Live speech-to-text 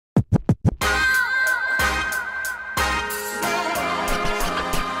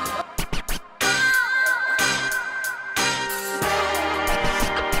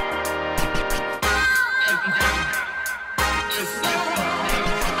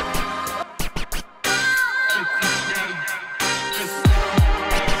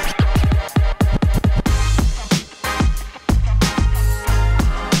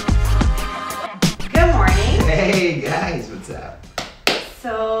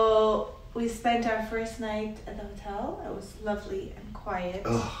we spent our first night at the hotel. It was lovely and quiet.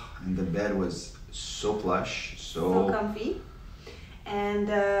 Oh, and the bed was so plush, So comfy. And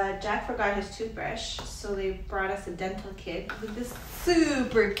Jack forgot his toothbrush, so they brought us a dental kit with this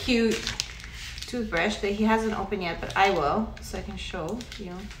super cute toothbrush that he hasn't opened yet, but I will, so I can show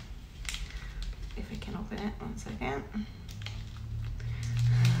you. If I can open it, 1 second.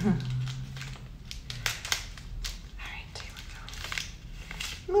 Alright, here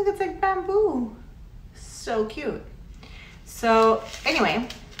we go. Look, it's like bamboo. So cute. So, anyway,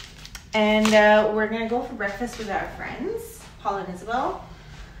 and we're gonna go for breakfast with our friends, Paul and Isabel.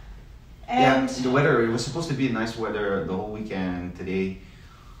 And yeah, the weather, it was supposed to be nice weather the whole weekend. Today,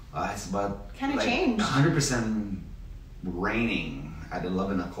 it's about kind of changed. 100% raining at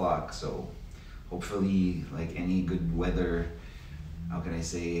 11 o'clock, so hopefully, like any good weather, how can I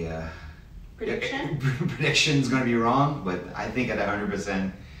say, prediction's gonna be wrong, but I think at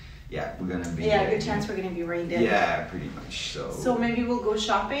 100%, yeah, we're gonna be. Yeah, good chance we're gonna be rained in. Yeah, pretty much. So maybe we'll go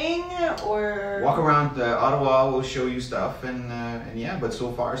shopping or walk around Ottawa. We'll show you stuff and yeah. But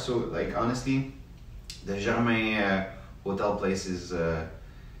so far, so like honestly, the Germain hotel place is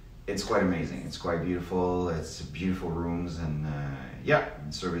it's quite amazing. It's quite beautiful. It's beautiful rooms and yeah,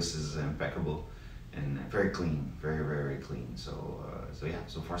 the service is impeccable and very clean, very very very clean. So yeah,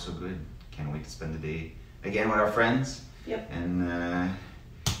 so far so good. Can't wait to spend the day again with our friends. Yep. And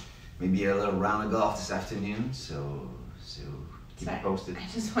maybe a little round of golf this afternoon. So keep it posted. I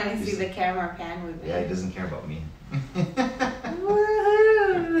just want to see the camera pan with me. Yeah, he doesn't care about me.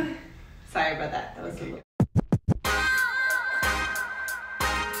 Woohoo! Sorry about that. That was okay.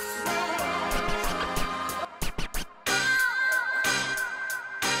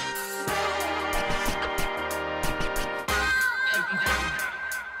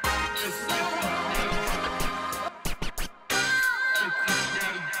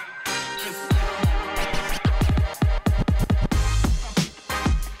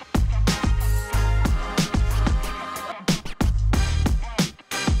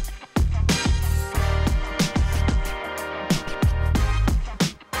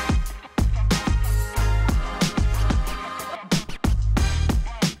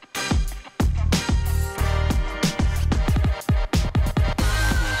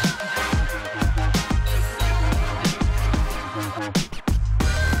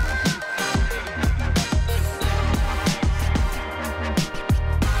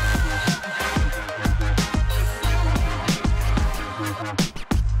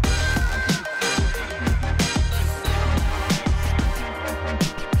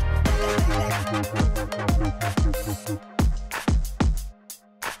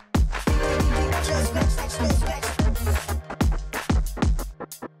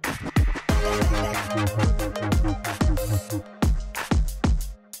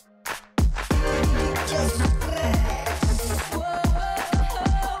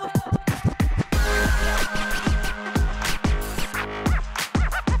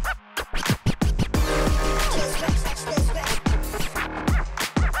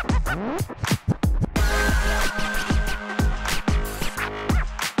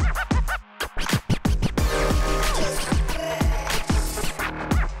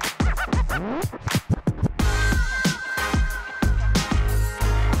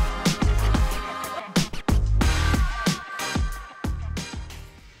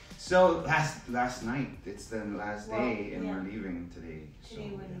 So last night, it's the last day, and we're leaving today.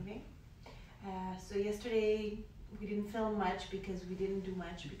 Today we're leaving. So yesterday we didn't film much because we didn't do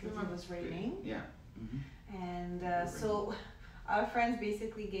much because it was raining. Yeah. Mm-hmm. And so our friends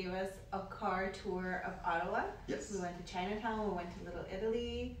basically gave us a car tour of Ottawa. Yes. We went to Chinatown. We went to Little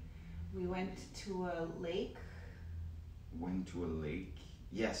Italy. We went to a lake. Went to a lake.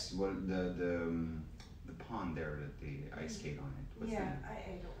 Yes. Well, the pond there that they ice skate on it. What's yeah, the name? I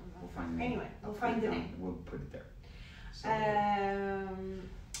don't remember. We'll find the name. Anyway, we'll find the name. We'll put it there.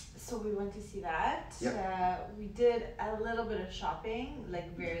 So we went to see that. Yep. We did a little bit of shopping,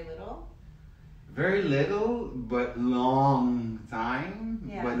 like very little. Very little, but long time.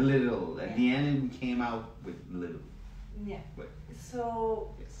 Yeah. But little. At the end, we came out with little. Yeah. But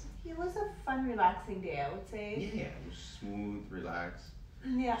so yes. It was a fun, relaxing day, I would say. Yeah, it was smooth, relaxed.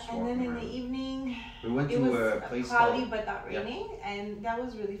 Yeah, and then in the evening, we went it to was a place cloudy called, but not raining, and that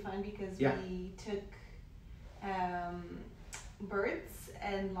was really fun because we took birds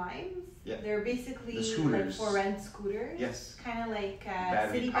and limes. Yeah. They're basically like for rent scooters. Yes. Kind of like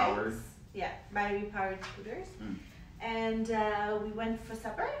battery city powered. bikes. Yeah, battery powered scooters. Mm. And we went for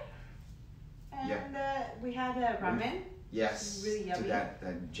supper. And we had a ramen. Yes. Really yummy. To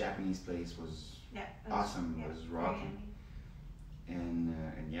that Japanese place was awesome. It was rocking. And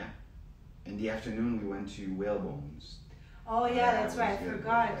yeah. in the afternoon we went to Whalebones. Oh yeah, Yeah, that's it right. was I good.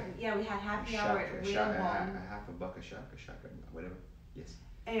 forgot. Like Yeah, we had happy a hour shack, at a shack, Whalebone. a half a buck a shack, whatever. Yes.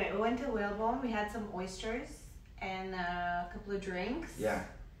 Anyway, we went to Whalebone. We had some oysters and a couple of drinks. Yeah,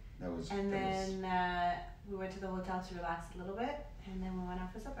 that was. And that was, then we went to the hotel to relax a little bit, and then we went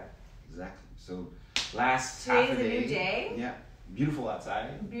out for supper. exactly. So last Today's half a a day. new day. Yeah, beautiful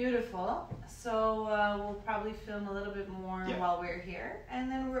outside. Beautiful. So we'll probably film a little bit more Yeah. while we're here,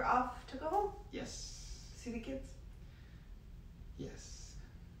 and then we're off to go home. Yes. See the kids. Yes.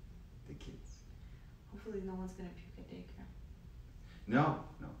 The kids. Hopefully, no one's gonna puke at daycare. No.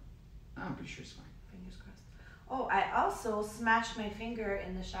 I'm pretty sure it's fine. Fingers crossed. Oh, I also smashed my finger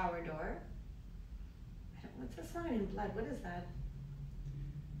in the shower door. That's not even blood. What is that?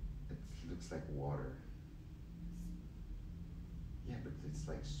 It looks like water. Yeah, but it's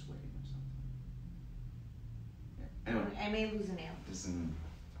like sweating or something. Yeah. Anyway, I may lose a nail.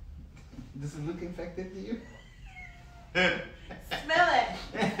 does it look infected to you? Smell it.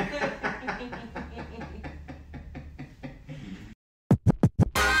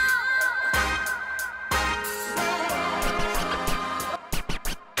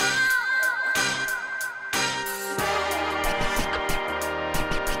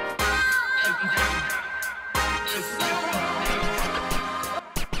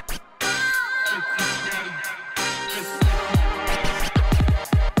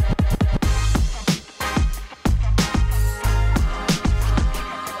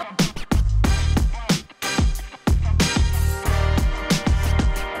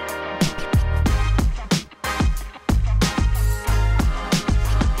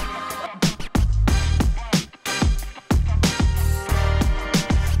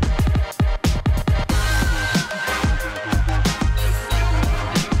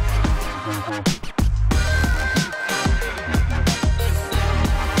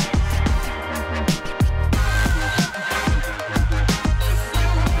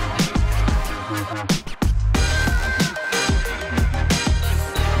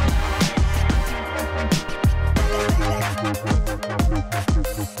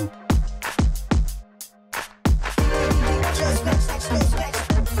 Thank you.